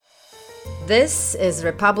This is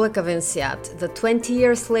Republic of INSEAD, the 20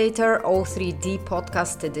 years later O3D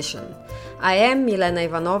podcast edition. I am Milena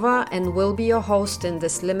Ivanova and will be your host in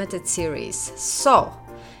this limited series. So,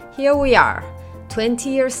 here we are, 20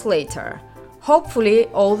 years later, hopefully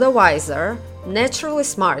all the wiser, naturally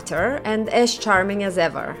smarter, and as charming as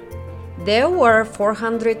ever. There were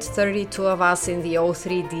 432 of us in the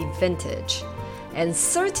O3D vintage. And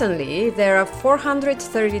certainly, there are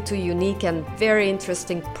 432 unique and very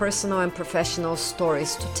interesting personal and professional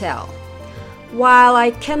stories to tell. While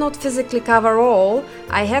I cannot physically cover all,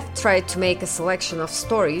 I have tried to make a selection of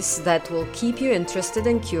stories that will keep you interested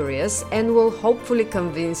and curious and will hopefully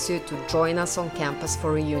convince you to join us on campus for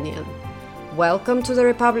a reunion. Welcome to the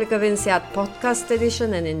Republic of INSEAD podcast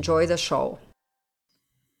edition and enjoy the show.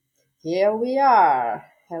 Here we are.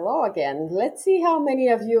 Hello again. Let's see how many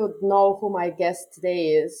of you know who my guest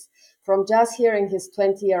today is from just hearing his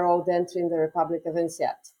 20-year-old entry in the Republic of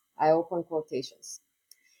INSEAD. I open quotations.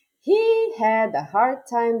 He had a hard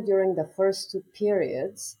time during the first two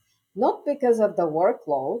periods, not because of the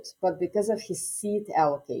workload, but because of his seat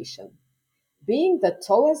allocation. Being the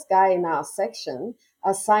tallest guy in our section,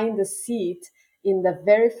 assigned a seat in the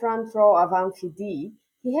very front row of Amphi D,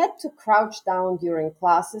 he had to crouch down during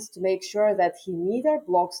classes to make sure that he neither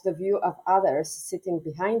blocks the view of others sitting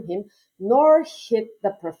behind him, nor hit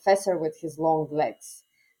the professor with his long legs.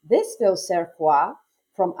 This Vilserfois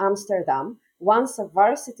from Amsterdam, once a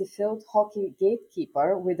varsity field hockey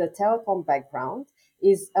gatekeeper with a telecom background,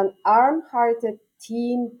 is an arm-hearted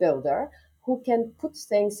team builder who can put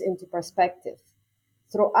things into perspective.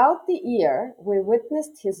 Throughout the year, we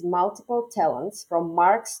witnessed his multiple talents from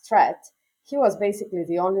Mark Stratt. He was basically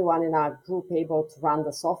the only one in our group able to run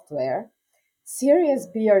the software, serious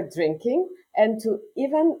beer drinking, and to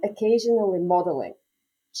even occasionally modeling.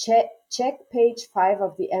 Check page 5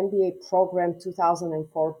 of the MBA program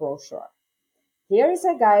 2004 brochure. Here is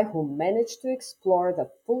a guy who managed to explore the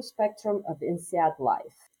full spectrum of INSEAD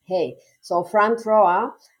life. Hey, so front row, huh?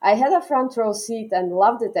 I had a front row seat and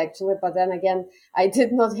loved it actually, but then again, I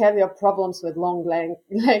did not have your problems with long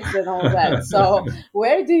legs and all that. So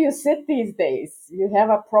where do you sit these days? You have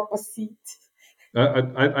a proper seat?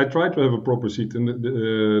 I try to have a proper seat, and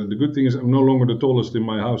the good thing is I'm no longer the tallest in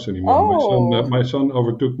my house anymore. Oh. My son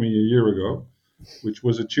overtook me a year ago, which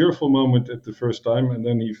was a cheerful moment at the first time, and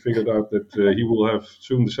then he figured out that he will have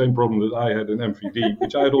soon the same problem that I had in MVD,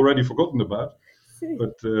 which I had already forgotten about.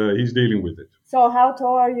 But he's dealing with it. So how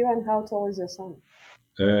tall are you and how tall is your son?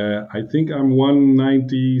 I think I'm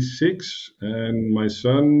 196 and my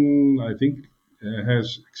son, I think,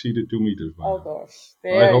 has exceeded 2 meters by now. Oh gosh.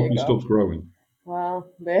 There I hope you he go. stops growing. Wow,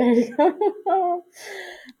 there you go.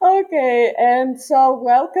 Okay, and so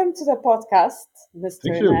welcome to the podcast,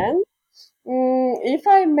 Mr. Thank you. Iman. If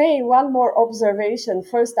I may, one more observation.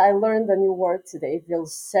 First, I learned a new word today,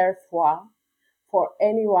 Vilserfois. For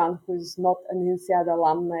anyone who's not an INSEAD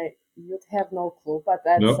alumni, you'd have no clue, but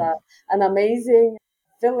that's an amazing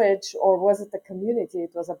village, or was it a community?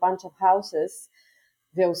 It was a bunch of houses,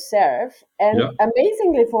 Vilserf. And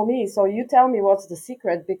amazingly for me, so you tell me what's the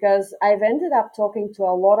secret, because I've ended up talking to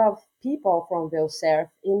a lot of people from Vilserf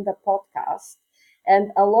in the podcast,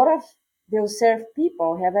 and a lot of Vilserf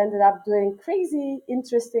people have ended up doing crazy,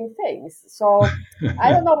 interesting things. So I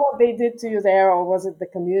don't know what they did to you there, or was it the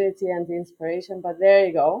community and the inspiration, but there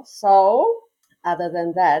you go. So other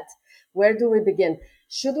than that, where do we begin?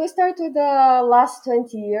 Should we start with the last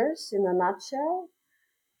 20 years in a nutshell?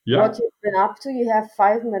 Yeah. What you've been up to? You have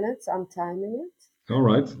 5 minutes. I'm timing it. All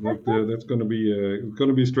right. That's going to be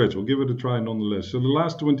a stretch. We'll give it a try nonetheless. So the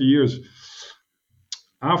last 20 years,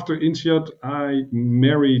 after INSEAD, I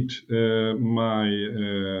married my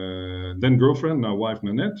then girlfriend, now wife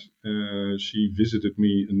Nanette. She visited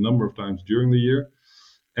me a number of times during the year.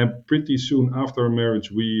 And pretty soon after our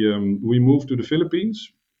marriage, we moved to the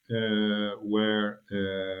Philippines, where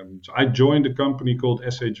so I joined a company called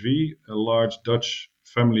SHV, a large Dutch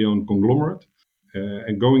family-owned conglomerate.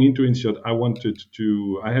 And going into INSEAD,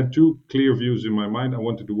 I had two clear views in my mind. I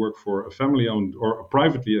wanted to work for a family-owned or a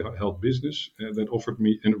privately held business that offered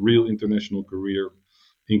me a real international career,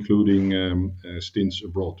 including stints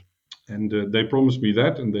abroad. And they promised me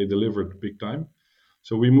that, and they delivered big time.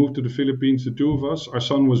 So we moved to the Philippines, the two of us. Our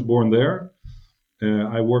son was born there.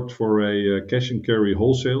 I worked for a cash and carry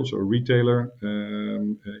wholesale, so a retailer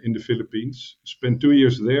in the Philippines. Spent 2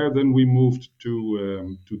 years there. Then we moved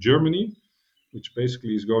to Germany, which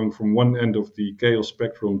basically is going from one end of the KL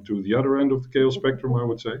spectrum to the other end of the KL spectrum, I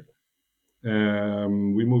would say.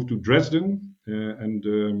 We moved to Dresden, and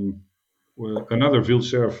another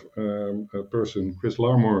Vilserf person, Chris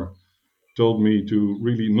Larmore, told me to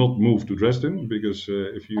really not move to Dresden because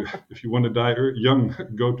if you want to die young,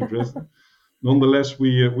 go to Dresden. Nonetheless,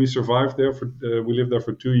 we survived there for we lived there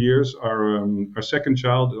for 2 years. Our second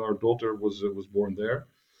child, our daughter, was born there.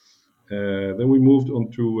 Then we moved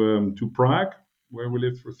on to Prague, where we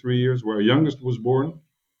lived for 3 years, where our youngest was born.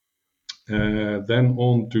 Then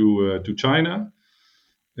on to China,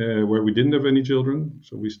 where we didn't have any children,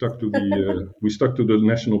 so we stuck to the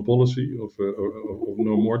national policy of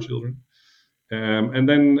no more children. And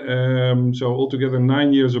then, so altogether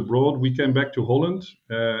 9 years abroad, we came back to Holland,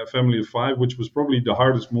 a family of 5, which was probably the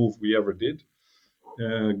hardest move we ever did.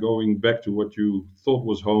 Going back to what you thought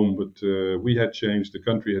was home, but we had changed, the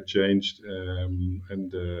country had changed,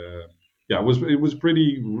 and yeah, it was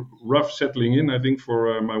pretty rough settling in, I think,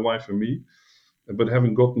 for my wife and me. But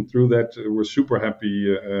having gotten through that, we're super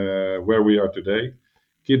happy where we are today.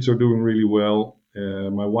 Kids are doing really well.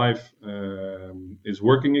 My wife is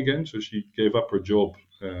working again, so she gave up her job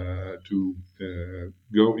to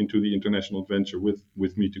go into the international adventure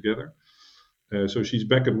with me together. So she's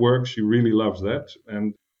back at work. She really loves that,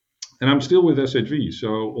 and I'm still with SHV. So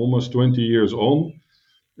almost 20 years on,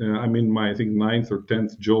 I'm in my, I think, 9th or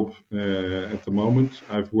 10th job at the moment.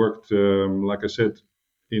 I've worked, like I said,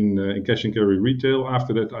 in cash and carry retail.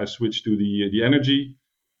 After that, I switched to the energy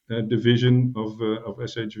division of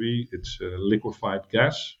SHV. It's liquefied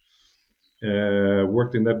gas.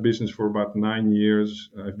 Worked in that business for about 9 years.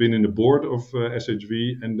 I've been in the board of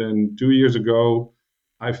SHV, and then 2 years ago,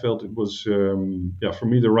 I felt it was, for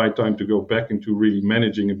me, the right time to go back into really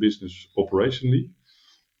managing a business operationally.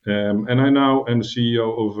 And I now am the CEO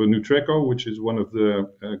of Nutreco, which is one of the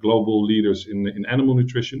global leaders in animal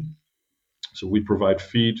nutrition. So we provide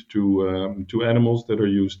feed to animals that are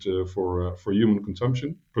used for human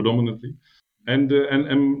consumption predominantly, and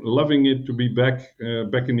I'm loving it to be back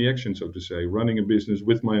in the action, so to say, running a business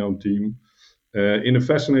with my own team in a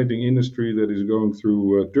fascinating industry that is going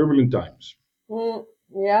through turbulent times.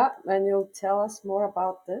 Yeah, and you'll tell us more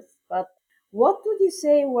about this. But what would you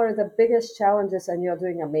say were the biggest challenges? And you're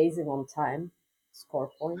doing amazing on time.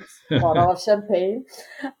 Score points, bottle of champagne.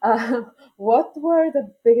 What were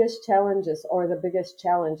the biggest challenges or the biggest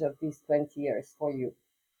challenge of these 20 years for you?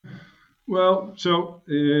 Well, so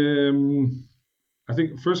I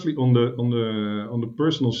think firstly on the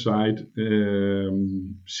personal side,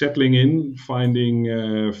 settling in,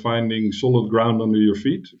 finding solid ground under your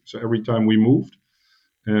feet. So every time we moved,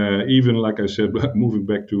 even like I said, moving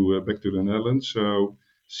back to the Netherlands. So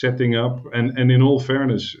setting up, and in all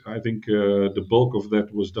fairness, I think the bulk of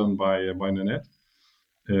that was done by Nanette.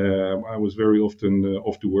 I was very often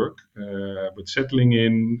off to work, but settling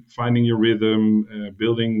in, finding your rhythm,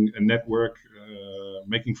 building a network,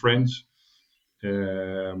 making friends,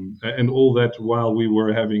 and all that while we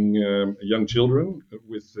were having young children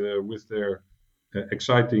with their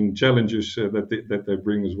exciting challenges that they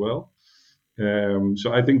bring as well.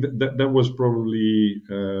 So I think that was probably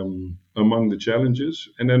among the challenges,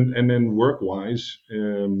 and then work-wise,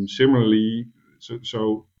 similarly,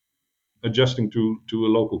 so adjusting to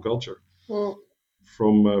a local culture.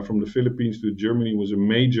 From the Philippines to Germany was a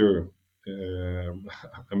major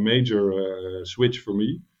switch for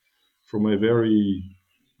me, from a very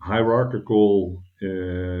hierarchical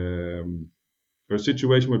a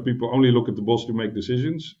situation where people only look at the boss to make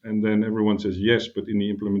decisions, and then everyone says yes, but in the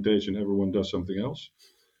implementation, everyone does something else.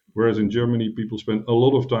 Whereas in Germany, people spend a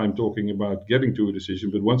lot of time talking about getting to a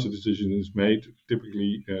decision, but once a decision is made,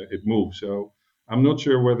 typically it moves. So I'm not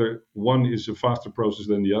sure whether one is a faster process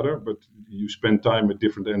than the other, but you spend time at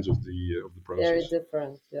different ends of the process. Very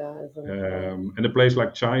different, yeah. And a place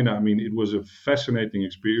like China, I mean, it was a fascinating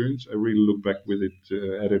experience. I really look back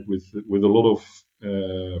at it with a lot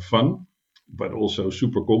of fun, but also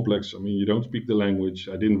super complex. I mean, you don't speak the language.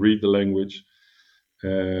 I didn't read the language.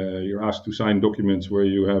 You're asked to sign documents where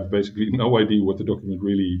you have basically no idea what the document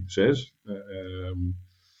really says.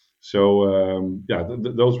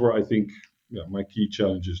 Those were, I think, my key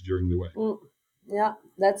challenges during the way. Yeah,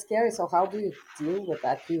 that's scary. So how do you deal with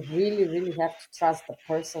that? You really, really have to trust the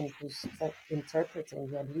person who's interpreting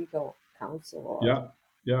your legal counsel.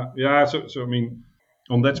 So I mean,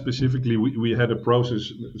 on that specifically, we had a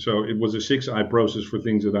process. So it was a 6-eye process for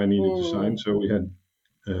things that I needed to sign. So we had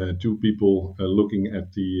 2 people looking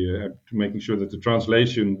at to making sure that the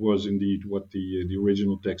translation was indeed what the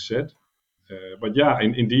original text said. But yeah,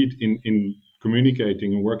 indeed, in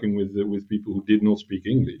communicating and working with people who did not speak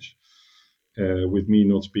English, with me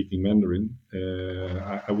not speaking Mandarin,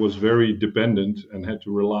 I was very dependent and had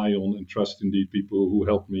to rely on and trust indeed people who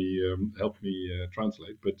helped me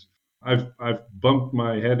translate. But I've bumped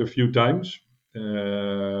my head a few times,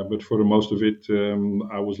 But for the most of it,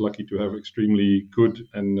 I was lucky to have extremely good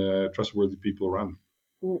and trustworthy people around.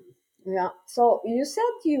 Mm, yeah. So you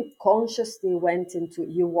said you consciously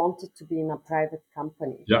you wanted to be in a private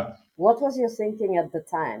company. Yeah. What was your thinking at the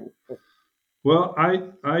time? Well,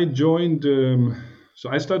 I joined. So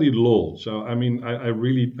I studied law. So I mean,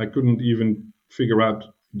 I couldn't even figure out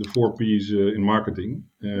the four P's in marketing.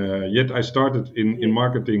 Yet I started in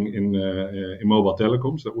marketing in mobile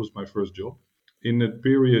telecoms. That was my first job. In a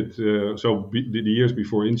period, the years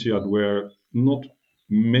before INSEAD, where not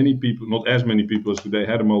many people, not as many people as today,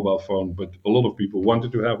 had a mobile phone, but a lot of people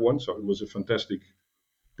wanted to have one. So it was a fantastic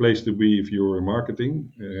place to be if you were in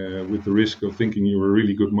marketing, with the risk of thinking you were a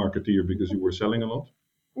really good marketeer because you were selling a lot.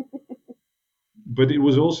 But it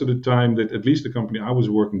was also the time that at least the company I was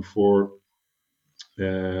working for,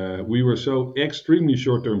 we were so extremely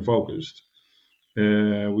short-term focused.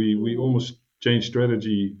 We almost changed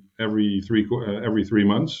strategy every 3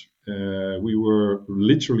 months. We were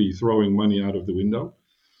literally throwing money out of the window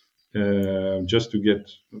just to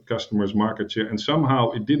get customers' market share, and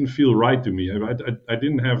somehow it didn't feel right to me. I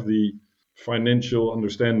didn't have the financial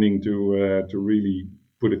understanding to really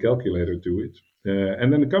put a calculator to it.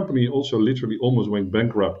 And then the company also literally almost went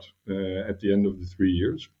bankrupt at the end of the 3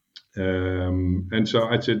 years. And so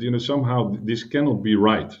I said, somehow this cannot be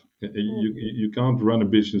right. You can't run a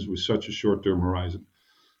business with such a short-term horizon.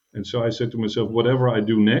 And so I said to myself, whatever I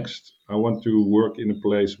do next, I want to work in a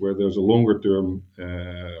place where there's a longer-term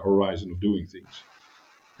horizon of doing things.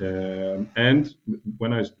 And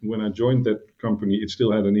when I joined that company, it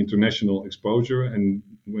still had an international exposure. And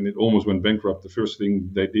when it almost went bankrupt, the first thing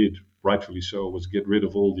they did, rightfully so, was get rid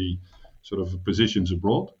of all the sort of positions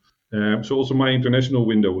abroad. So also my international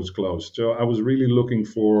window was closed. So I was really looking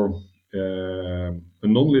for a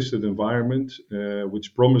non-listed environment,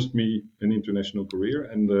 which promised me an international career.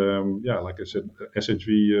 And like I said,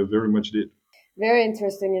 SHV very much did. Very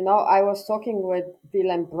interesting. I was talking with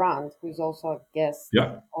Willem Brandt, who's also a guest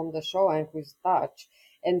on the show and who's Dutch,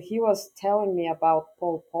 and he was telling me about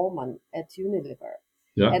Paul Polman at Unilever.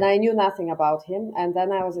 Yeah. And I knew nothing about him. And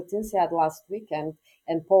then I was at INSEAD last weekend,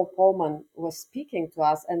 and Paul Polman was speaking to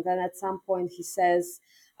us. And then at some point he says,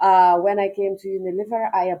 when I came to Unilever,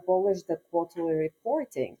 I abolished the quarterly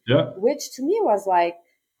reporting, which to me was like,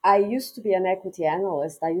 I used to be an equity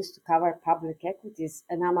analyst. I used to cover public equities.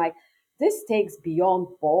 And I'm like, this takes beyond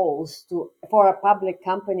balls for a public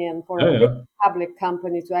company and for a big public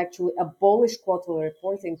company to actually abolish quarterly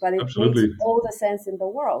reporting. But it makes all the sense in the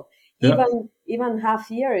world. Even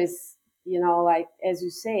half year is, like, as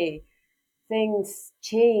you say, things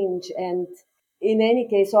change. And in any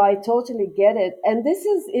case, so I totally get it. And this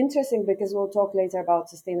is interesting because we'll talk later about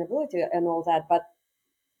sustainability and all that. But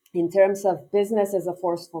in terms of business as a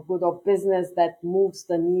force for good, or business that moves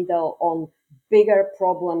the needle on bigger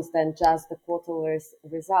problems than just the quarterly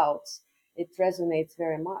results, it resonates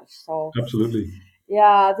very much. So absolutely.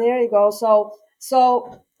 Yeah, there you go. So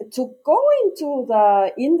to go into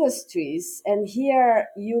the industries, and here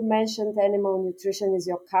you mentioned animal nutrition is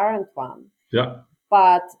your current one. Yeah.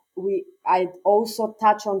 But I'd also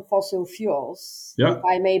touch on fossil fuels, if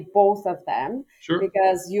I may, both of them,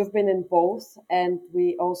 because you've been in both, and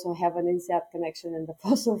we also have an INSEAD connection in the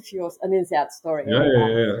fossil fuels, an INSEAD story.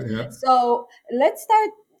 Yeah. So let's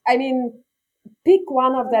start. I mean, pick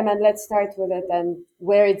one of them and let's start with it and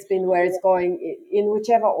where it's been, where it's going, in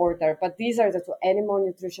whichever order. But these are the two: animal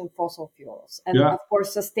nutrition, fossil fuels, and of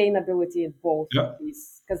course sustainability in both of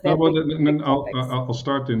these. I'll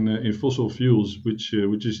start in fossil fuels, which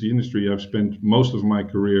is the industry I've spent most of my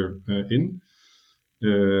career in,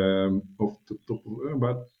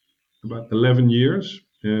 about 11 years.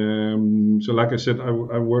 So like I said,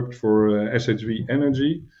 I worked for SHV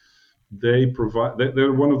Energy. They're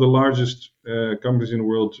one of the largest companies in the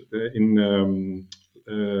world in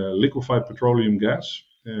liquefied petroleum gas,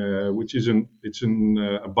 which is a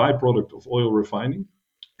byproduct of oil refining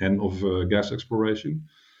and of gas exploration,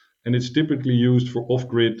 and it's typically used for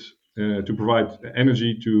off-grid to provide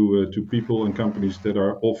energy to people and companies that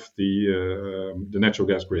are off the natural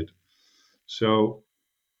gas grid. So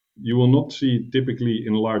you will not see typically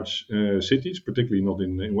in large cities, particularly not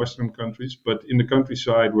in Western countries, but in the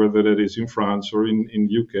countryside, whether that is in France or in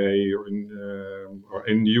UK or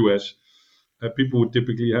in the US, people would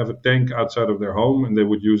typically have a tank outside of their home, and they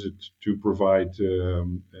would use it to provide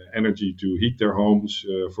energy to heat their homes,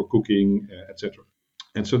 for cooking, etc.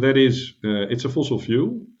 And so that is, it's a fossil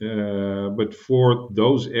fuel, but for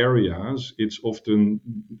those areas, it's often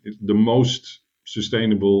the most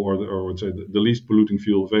sustainable, or I would say the least polluting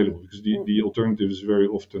fuel available, because the alternative is very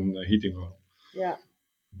often heating oil. Yeah.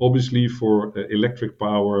 Obviously, for electric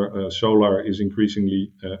power, solar is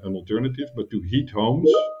increasingly an alternative. But to heat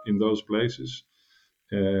homes in those places,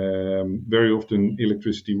 very often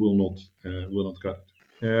electricity will not cut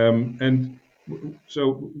it. And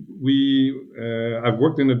so I've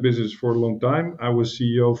worked in that business for a long time. I was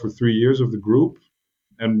CEO for 3 years of the group,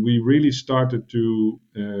 and we really started to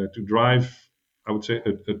drive, I would say,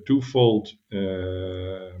 a twofold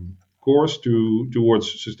course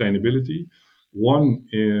towards sustainability. One,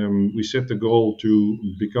 we set the goal to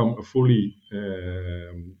become a fully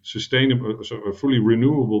sustainable, so a fully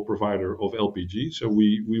renewable provider of LPG. So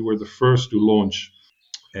we were the first to launch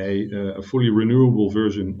a fully renewable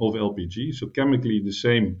version of LPG. So chemically the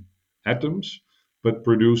same atoms, but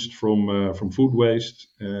produced from food waste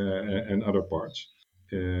and other parts.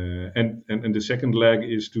 And the second leg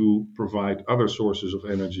is to provide other sources of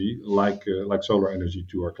energy, like solar energy,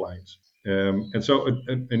 to our clients. And so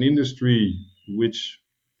an industry which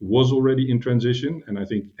was already in transition, and I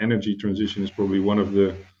think energy transition is probably one of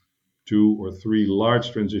the 2 or 3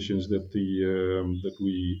 large transitions that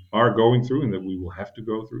we are going through and that we will have to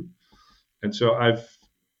go through. And so I've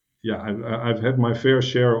had my fair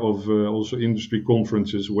share of also industry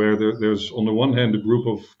conferences where there's on the one hand a group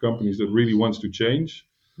of companies that really wants to change.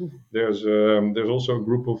 There's also a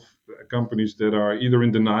group of companies that are either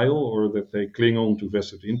in denial, or that they cling on to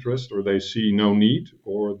vested interest, or they see no need,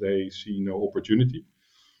 or they see no opportunity.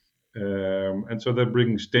 And so that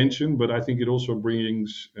brings tension, but I think it also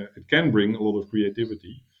it can bring a lot of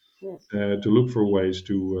creativity to look for ways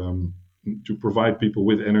to provide people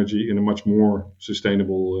with energy in a much more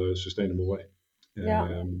sustainable way.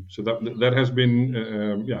 So that has been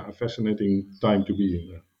a fascinating time to be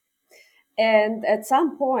in. And at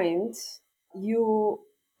some point, you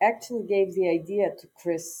actually gave the idea to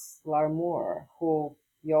Chris Larmour, who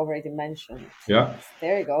you already mentioned. Yeah.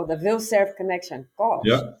 There you go. The Vilserf connection. Gosh,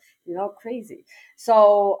 yeah. Crazy.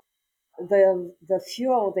 So the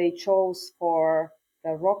fuel they chose for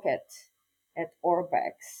the rocket at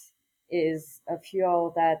Orbex is a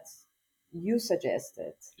fuel that you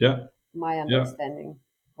suggested. Yeah. My understanding.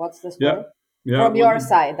 What's the story? Yeah, from your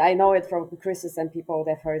side, I know it from Chris's and people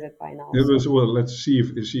that heard it by now. Well, let's see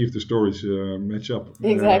if the stories match up.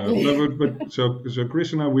 Exactly. But so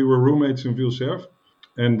Chris and I, we were roommates in Vilserf,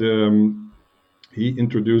 and he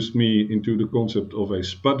introduced me into the concept of a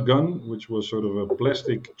spud gun, which was sort of a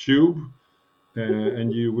plastic tube,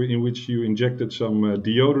 and in which you injected some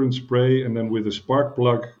deodorant spray, and then with a spark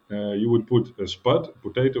plug, you would put a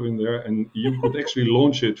potato in there, and you could actually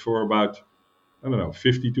launch it for about, I don't know,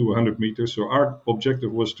 50 to 100 meters. So our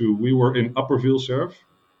objective was we were in Upper Vilserf,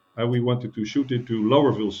 and we wanted to shoot it to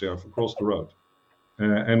Lower Vilserf across the road.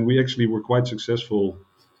 And we actually were quite successful.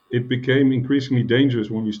 It became increasingly dangerous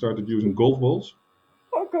when we started using golf balls.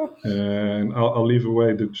 And I'll leave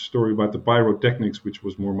away the story about the pyrotechnics, which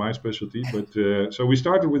was more my specialty. But so we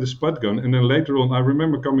started with a spud gun, and then later on, I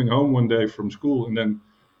remember coming home one day from school, and then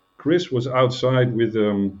Chris was outside with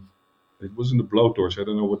it wasn't a blowtorch, I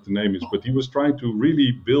don't know what the name is, but he was trying to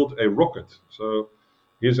really build a rocket. So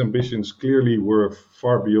his ambitions clearly were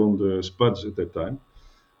far beyond the spuds at that time.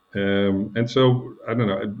 And so, I don't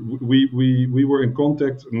know, we were in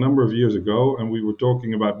contact a number of years ago, and we were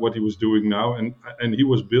talking about what he was doing now, and he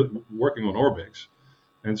was working on Orbex.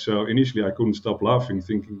 And so initially I couldn't stop laughing,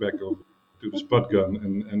 thinking back to the spud gun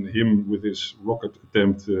and him with his rocket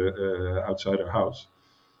attempt outside our house.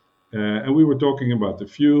 And we were talking about the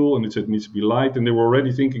fuel, and it said it needs to be light, and they were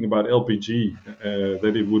already thinking about LPG,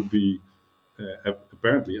 that it would be,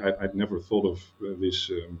 apparently, I'd never thought of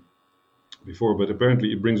this before, but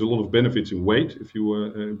apparently it brings a lot of benefits in weight if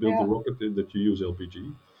you build a rocket that you use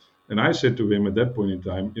LPG. And I said to him at that point in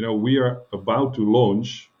time, we are about to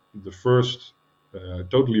launch the first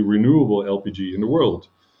totally renewable LPG in the world.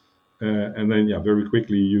 And then, very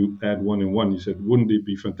quickly you add one and one. He said, wouldn't it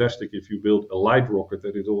be fantastic if you built a light rocket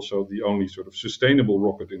that is also the only sort of sustainable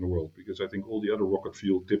rocket in the world? Because I think all the other rocket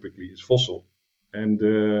fuel typically is fossil. And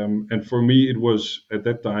for me, it was at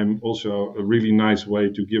that time also a really nice way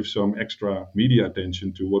to give some extra media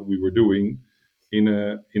attention to what we were doing in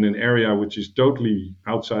an area which is totally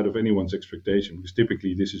outside of anyone's expectation. Because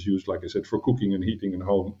typically this is used, like I said, for cooking and heating in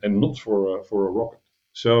home, and not for a rocket.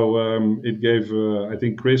 So it gave, I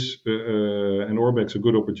think, Chris and Orbex a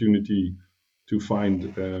good opportunity to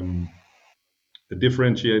find a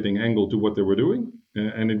differentiating angle to what they were doing.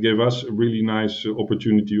 And it gave us a really nice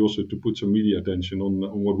opportunity also to put some media attention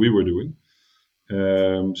on what we were doing.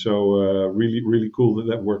 So really, really cool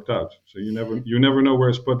that worked out. So you never know where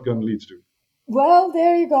a spud gun leads to. Well,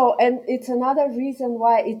 there you go. And it's another reason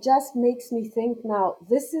why it just makes me think now,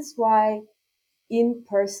 this is why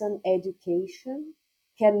in-person education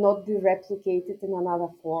cannot be replicated in another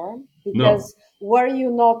form? No. Because were you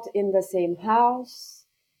not in the same house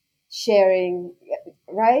sharing,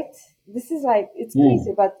 right? This is like, it's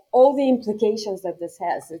crazy, but all the implications that this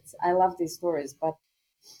has, I love these stories, but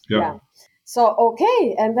yeah. So,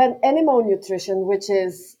 okay. And then animal nutrition, which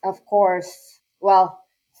is, of course, well,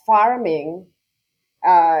 farming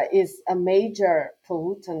is a major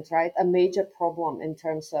pollutant, right? A major problem in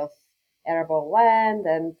terms of arable land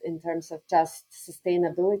and in terms of just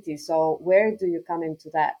sustainability. So where do you come into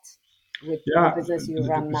that with the business you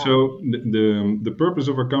run now? So the purpose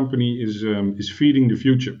of our company is feeding the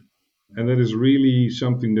future. And that is really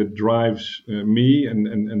something that drives me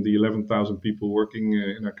and the 11,000 people working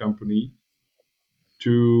in our company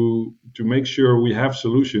to make sure we have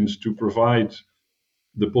solutions to provide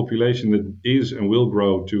the population that is and will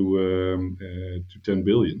grow to 10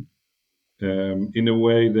 billion in a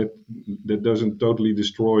way that doesn't totally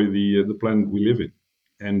destroy the planet we live in.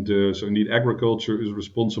 And so indeed, agriculture is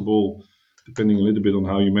responsible, depending a little bit on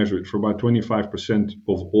how you measure it, for about 25%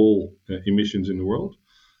 of all emissions in the world.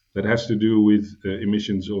 That has to do with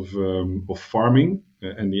emissions of farming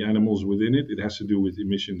and the animals within it. It has to do with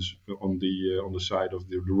emissions on the side of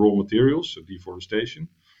the raw materials, so deforestation.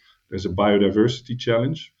 There's a biodiversity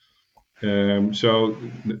challenge. So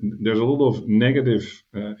there's a lot of negative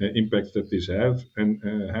impacts that this has,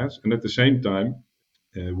 and at the same time,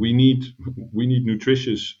 we need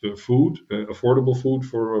nutritious food, affordable food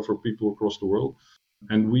for people across the world,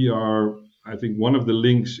 and we are, I think, one of the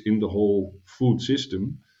links in the whole food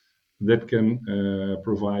system that can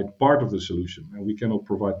provide part of the solution. And we cannot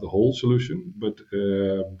provide the whole solution, but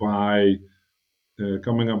by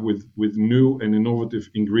coming up with new and innovative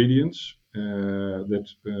ingredients that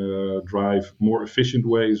drive more efficient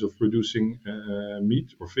ways of producing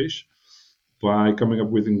meat or fish, by coming up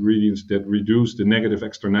with ingredients that reduce the negative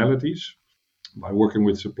externalities, by working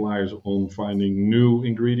with suppliers on finding new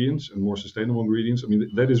ingredients and more sustainable ingredients. I mean,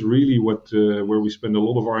 that is really where we spend a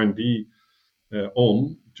lot of R&D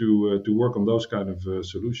on to work on those kind of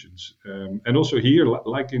solutions. And also here,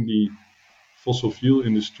 like in the fossil fuel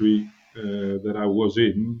industry that I was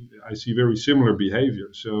in, I see very similar behavior.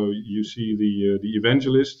 So you see the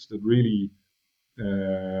evangelists that really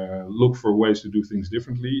look for ways to do things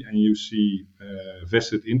differently, and you see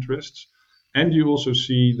vested interests, and you also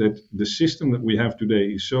see that the system that we have today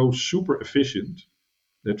is so super efficient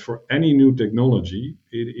that for any new technology,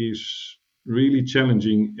 it is really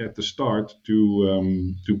challenging at the start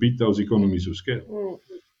to beat those economies of scale.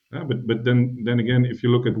 But then again, if you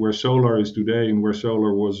look at where solar is today and where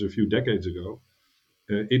solar was a few decades ago,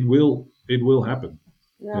 it will happen.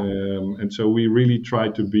 And so we really try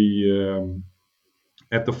to be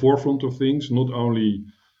at the forefront of things. Not only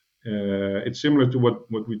it's similar to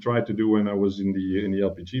what we tried to do when I was in the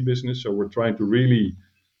LPG business. So we're trying to really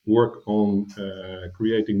work on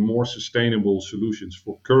creating more sustainable solutions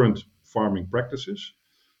for current farming practices.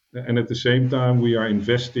 And at the same time, we are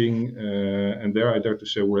investing, and there I dare to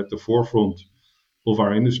say we're at the forefront of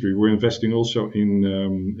our industry. We're investing also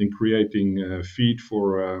in creating feed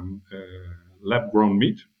for lab-grown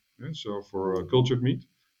meat, so for cultured meat,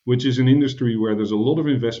 which is an industry where there's a lot of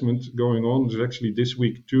investment going on. There's actually this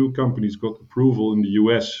week 2 companies got approval in the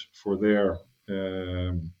US for their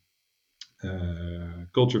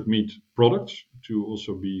cultured meat products to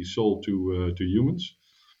also be sold to humans.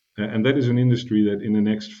 And that is an industry that in the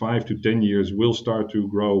next 5 to 10 years will start to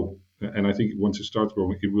grow. And I think once it starts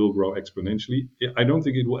growing, it will grow exponentially. I don't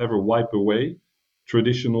think it will ever wipe away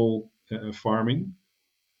traditional farming,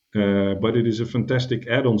 but it is a fantastic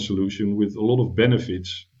add-on solution with a lot of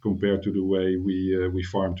benefits compared to the way we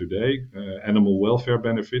farm today. Animal welfare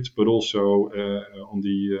benefits, but also on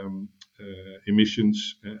the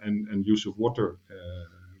emissions and use of water.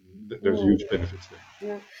 There's huge benefits there.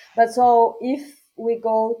 Yeah. But so if we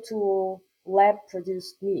go to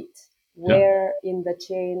lab-produced meat, where in the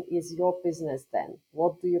chain is your business then?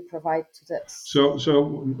 What do you provide to this? So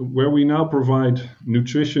where we now provide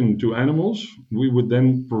nutrition to animals, we would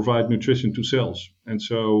then provide nutrition to cells. And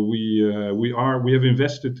so we have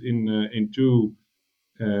invested in two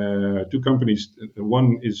companies.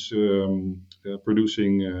 One is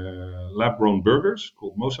producing lab-grown burgers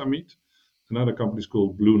called Mosa Meat. Another company is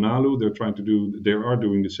called Blue Nalu. They are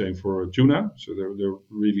doing the same for tuna. So they're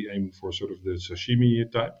really aiming for sort of the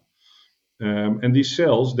sashimi type. And these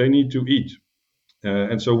cells, they need to eat.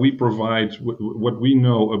 And so we provide what we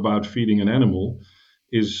know about feeding an animal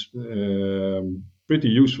is pretty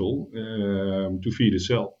useful to feed a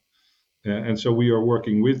cell. And so we are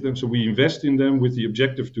working with them. So we invest in them with the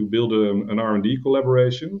objective to build an R&D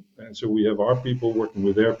collaboration. And so we have our people working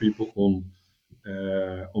with their people on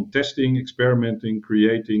on testing, experimenting,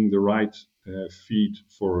 creating the right feed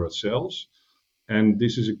for cells. And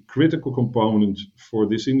this is a critical component for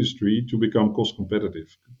this industry to become cost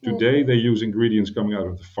competitive. Today, they use ingredients coming out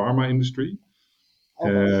of the pharma industry,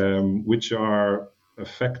 which are a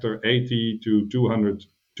factor 80 to 200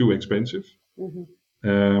 too expensive.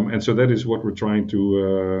 And so that is what we're trying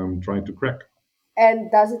to crack.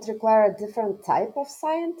 And does it require a different type of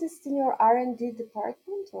scientist in your R&D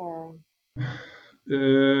department, or?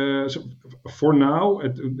 So for now,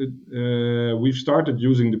 we've started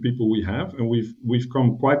using the people we have, and we've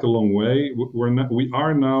come quite a long way. We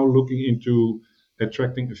are now looking into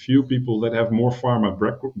attracting a few people that have more pharma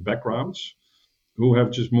backgrounds, who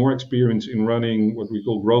have just more experience in running what we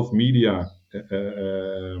call growth media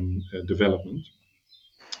development,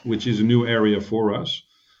 which is a new area for us.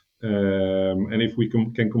 And if we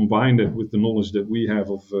can combine that with the knowledge that we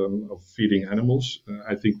have of feeding animals,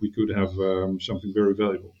 I think we could have something very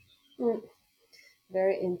valuable.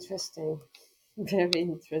 Very interesting. Very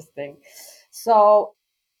interesting. So,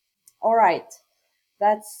 all right,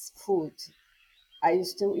 that's food. Are you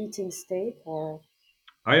still eating steak, or?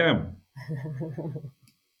 I am.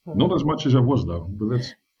 Not as much as I was, though,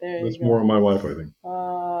 but that's more on my wife, I think.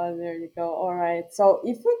 There you go. All right. So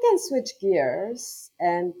if we can switch gears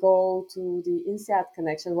and go to the INSEAD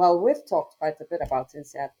connection. Well, we've talked quite a bit about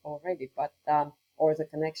INSEAD already, but or the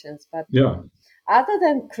connections. But yeah. Other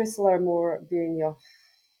than Chrysler Moore being your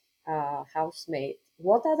housemate,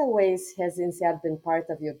 what other ways has INSEAD been part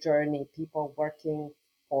of your journey? People working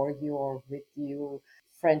for you or with you,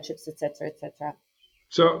 friendships, etc., etc.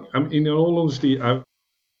 So, in all honesty,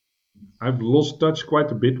 I've lost touch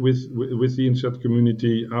quite a bit with the INSEAD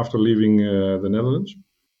community after leaving the Netherlands.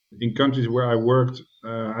 In countries where I worked,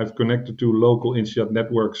 I've connected to local INSEAD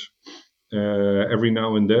networks every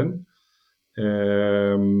now and then.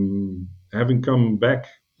 Having come back,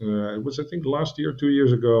 it was I think last year, 2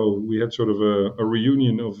 years ago, we had sort of a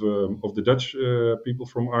reunion of the Dutch people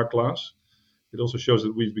from our class. It also shows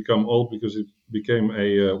that we've become old because it became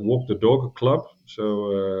a walk the dog club.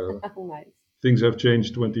 So Nice. Things have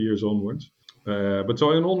changed 20 years onwards. But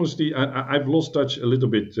so in honesty, I've lost touch a little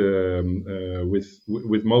bit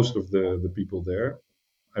with most of the people there.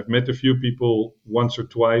 I've met a few people once or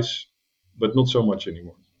twice, but not so much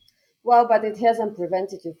anymore. Well, but it hasn't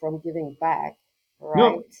prevented you from giving back, right?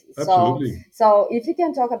 No, absolutely. So if you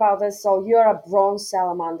can talk about this, so you're a bronze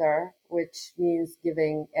salamander, which means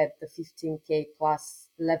giving at the 15K plus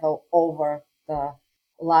level over the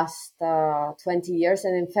last 20 years.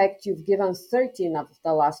 And in fact, you've given 13 of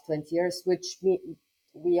the last 20 years, which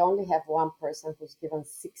we only have one person who's given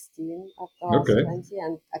 16 of the last 20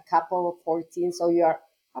 and a couple 14. So you're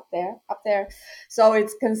up there. So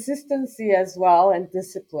it's consistency as well and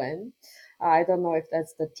discipline. I don't know if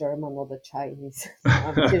that's the German or the Chinese.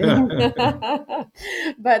 I'm kidding.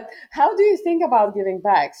 But how do you think about giving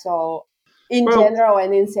back? So in general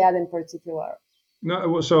and INSEAD in particular.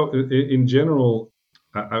 No, so in general,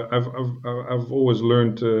 I've always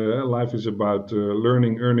learned life is about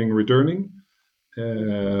learning, earning, returning.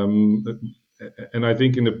 And I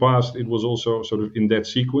think in the past it was also sort of in that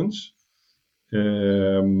sequence. I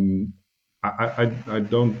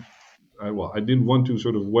didn't want to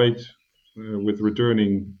sort of wait with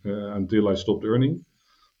returning until I stopped earning.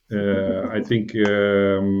 I think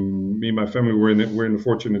me and my family we're in a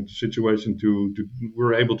fortunate situation to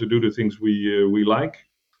we're able to do the things we like,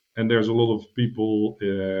 and there's a lot of people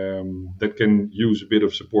that can use a bit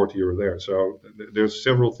of support here or there. So there's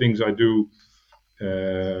several things I do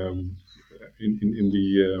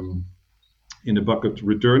in the bucket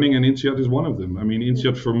returning, and INSEAD is one of them. I mean,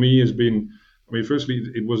 INSEAD for me has been. I mean, firstly,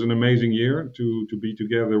 it was an amazing year to be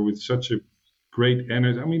together with such a great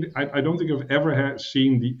energy. I mean, I don't think I've ever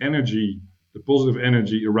seen the energy, the positive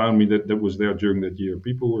energy around me that was there during that year.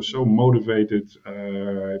 People were so motivated.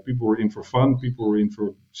 People were in for fun. People were in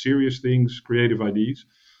for serious things, creative ideas,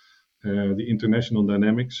 the international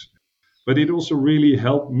dynamics. But it also really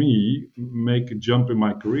helped me make a jump in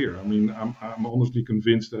my career. I mean, I'm honestly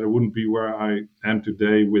convinced that I wouldn't be where I am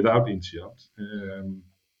today without INSEAD.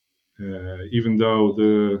 Even though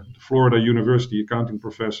the Florida University accounting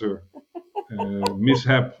professor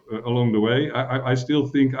mishap along the way, I still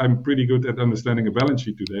think I'm pretty good at understanding a balance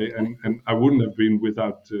sheet today, and I wouldn't have been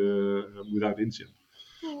without INSEAD.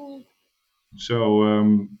 So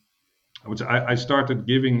I started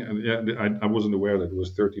giving. I wasn't aware that it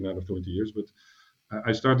was 13 out of 20 years, but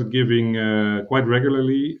I started giving quite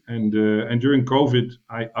regularly, and during COVID,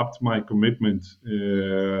 I upped my commitment.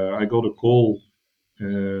 I got a call.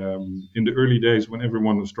 In the early days when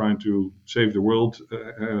everyone was trying to save the world.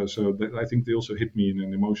 So I think they also hit me in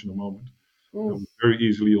an emotional moment. Mm. very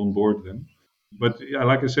easily on board then. But yeah,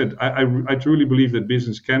 like I said, I truly believe that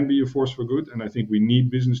business can be a force for good, and I think we need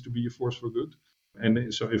business to be a force for good.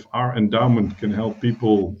 And so, if our endowment can help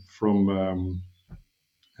people from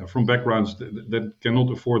backgrounds that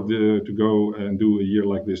cannot afford to go and do a year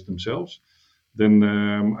like this themselves, then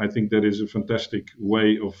I think that is a fantastic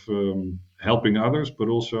way of helping others, but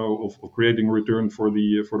also of creating a return for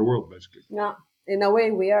the world, basically. Yeah, in a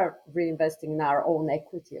way, we are reinvesting in our own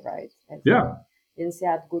equity, right? I think Yeah,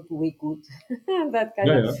 INSEAD good, we good. That kind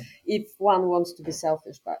yeah, of, yeah. if one wants to be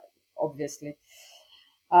selfish, but obviously,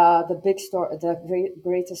 the big story, the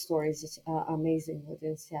greatest stories is amazing with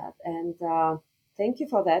INSEAD, and thank you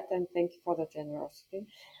for that, and thank you for the generosity.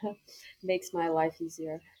 Makes my life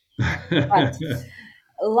easier. But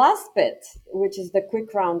last bit, which is the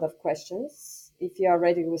quick round of questions. If you are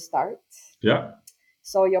ready, we start. Yeah.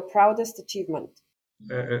 So, your proudest achievement?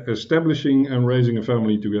 Establishing and raising a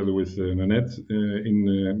family together with Nanette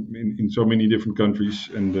in so many different countries,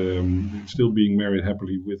 and still being married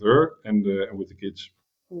happily with her and with the kids,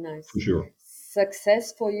 Nice. for sure.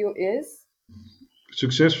 Success for you is?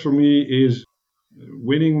 Success for me is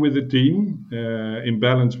winning with the team in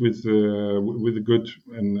balance with a good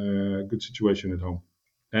and good situation at home,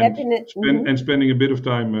 and Happiness. Mhm. spending a bit of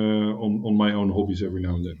time on my own hobbies every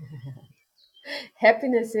now and then.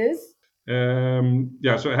 Happiness is?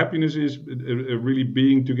 Yeah, so happiness is really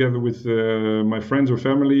being together with my friends or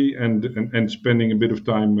family, and spending a bit of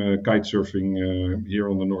time kite surfing here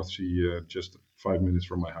on the North Sea, just 5 minutes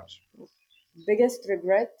from my house. Biggest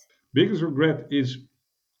regret? Biggest regret is,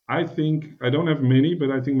 I think, I don't have many, but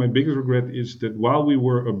I think my biggest regret is that while we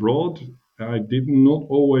were abroad, I did not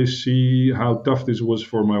always see how tough this was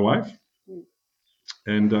for my wife. Mm.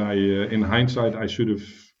 And in hindsight, I should have,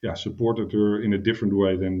 supported her in a different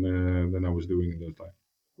way than I was doing at that time.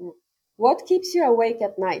 Mm. What keeps you awake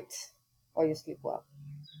at night? Or you sleep well?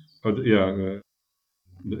 But yeah,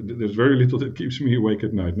 there's very little that keeps me awake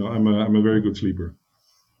at night. No, I'm a very good sleeper.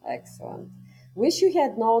 Excellent. Wish you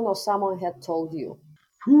had known or someone had told you?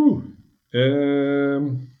 Whew.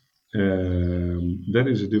 That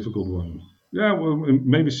is a difficult one. Yeah, well,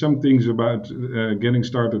 maybe some things about getting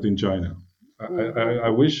started in China. I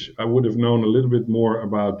wish I would have known a little bit more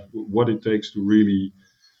about what it takes to really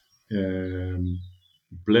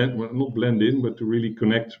blend, well, not blend in, but to really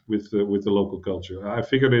connect with the local culture. I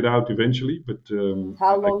figured it out eventually, but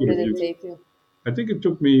How I long could did have it used. take you? I think it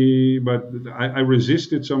took me, but I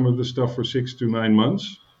resisted some of the stuff for 6 to 9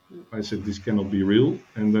 months. I said this cannot be real,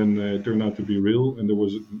 and then it turned out to be real, and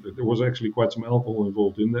there was actually quite some alcohol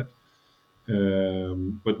involved in that.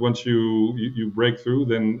 But once you break through,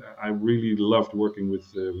 then I really loved working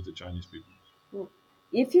with the Chinese people. Mm.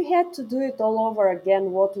 If you had to do it all over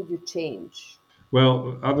again, what would you change?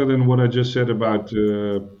 Well, other than what I just said about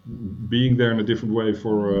being there in a different way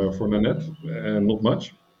for Nanette, not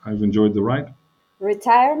much. I've enjoyed the ride.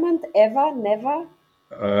 Retirement? Ever? Never?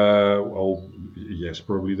 Well, yes,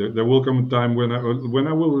 probably. There will come a time when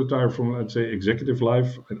I will retire from, let's say, executive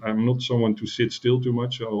life. I'm not someone to sit still too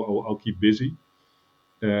much. I'll keep busy.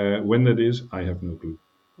 When that is, I have no clue.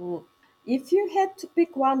 Mm. If you had to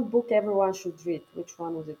pick one book everyone should read, which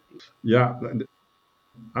one would it be? Yeah,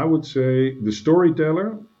 I would say The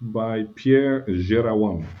Storyteller by Pierre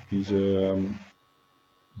Gerawan. He's a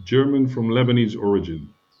German from Lebanese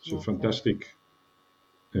origin. It's a Okay. fantastic.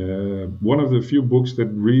 One of the few books that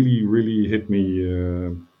really, really hit me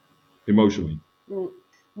emotionally. Mm.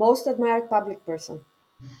 Most admired public person.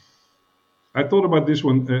 I thought about this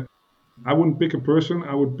one. I wouldn't pick a person.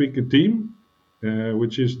 I would pick a team,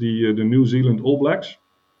 which is the New Zealand All Blacks,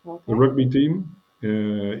 the Okay. rugby team.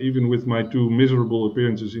 Even with my two miserable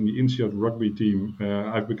appearances in the INSEAD rugby team,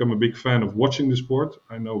 I've become a big fan of watching the sport.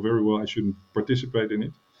 I know very well I shouldn't participate in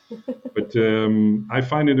it, but I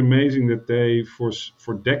find it amazing that they,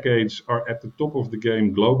 for decades, are at the top of the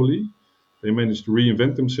game globally. They managed to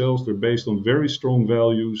reinvent themselves. They're based on very strong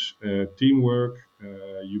values, teamwork,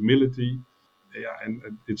 humility. Yeah, and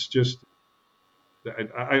it's just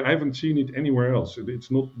I haven't seen it anywhere else.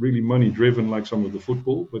 It's not really money driven like some of the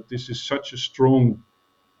football, but this is such a strong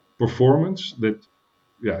performance that,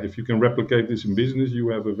 yeah, if you can replicate this in business, you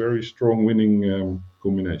have a very strong winning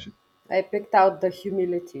combination. I picked out the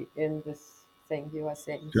humility in this thing you were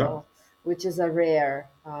saying, Yeah, so which is a rare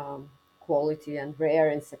quality and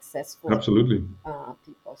rare in successful absolutely.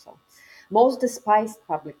 people. So, most despised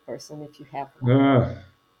public person, if you have one.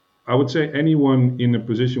 I would say anyone in a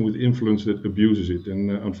position with influence that abuses it.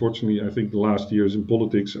 And unfortunately, I think the last years in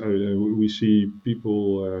politics, we see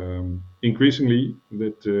people increasingly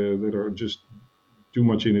that are just too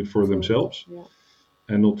much in it for themselves Yeah.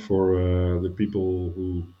 and not for the people who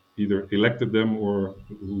either elected them or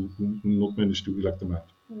who not managed to elect them out.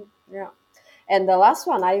 Yeah. And the last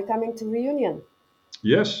one, are you coming to reunion?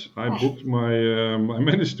 Yes, I booked my. I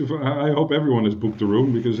managed to. I hope everyone has booked a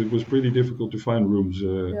room because it was pretty difficult to find rooms.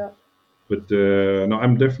 But no,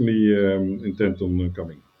 I'm definitely intent on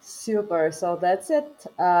coming. Super. So that's it.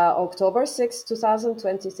 October 6th,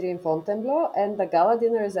 2023 in Fontainebleau. And the gala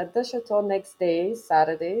dinner is at the Chateau next day,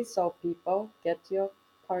 Saturday. So people, get your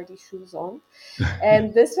party shoes on.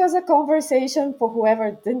 And this was a conversation, for whoever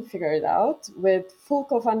didn't figure it out, with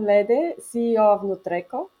Fulco van Lede, CEO of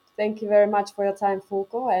Nutreco. Thank you very much for your time,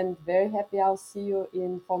 Fulco, and very happy I'll see you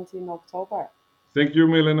in Fonti in October. Thank you,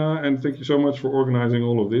 Milena, and thank you so much for organizing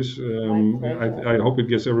all of this. I hope it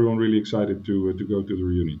gets everyone really excited to go to the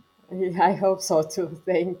reunion. I hope so too.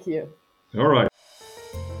 Thank you. All right.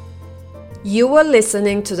 You were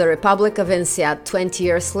listening to the Republic of INSEAD 20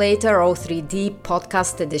 Years Later 03D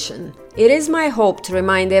podcast edition. It is my hope to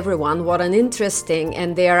remind everyone what an interesting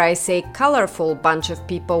and, dare I say, colorful bunch of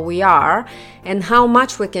people we are and how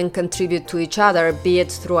much we can contribute to each other, be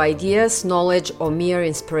it through ideas, knowledge, or mere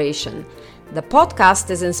inspiration. The podcast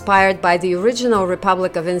is inspired by the original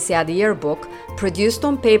Republic of INSEAD yearbook, produced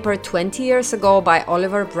on paper 20 years ago by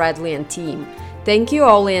Oliver Bradley and team. Thank you,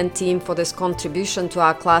 Oli and team, for this contribution to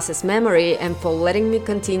our class's memory and for letting me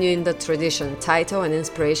continue in the tradition, title and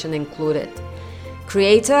inspiration included.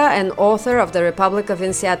 Creator and author of the Republic of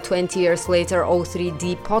INSEAD 20 Years Later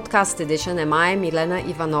 03D podcast edition am I, Milena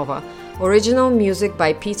Ivanova. Original music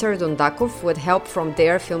by Peter Dundakov with help from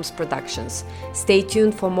Dare Films Productions. Stay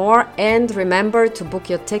tuned for more and remember to book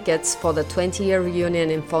your tickets for the 20-year reunion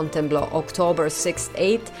in Fontainebleau, October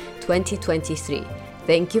 6th-8th, 2023.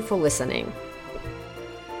 Thank you for listening.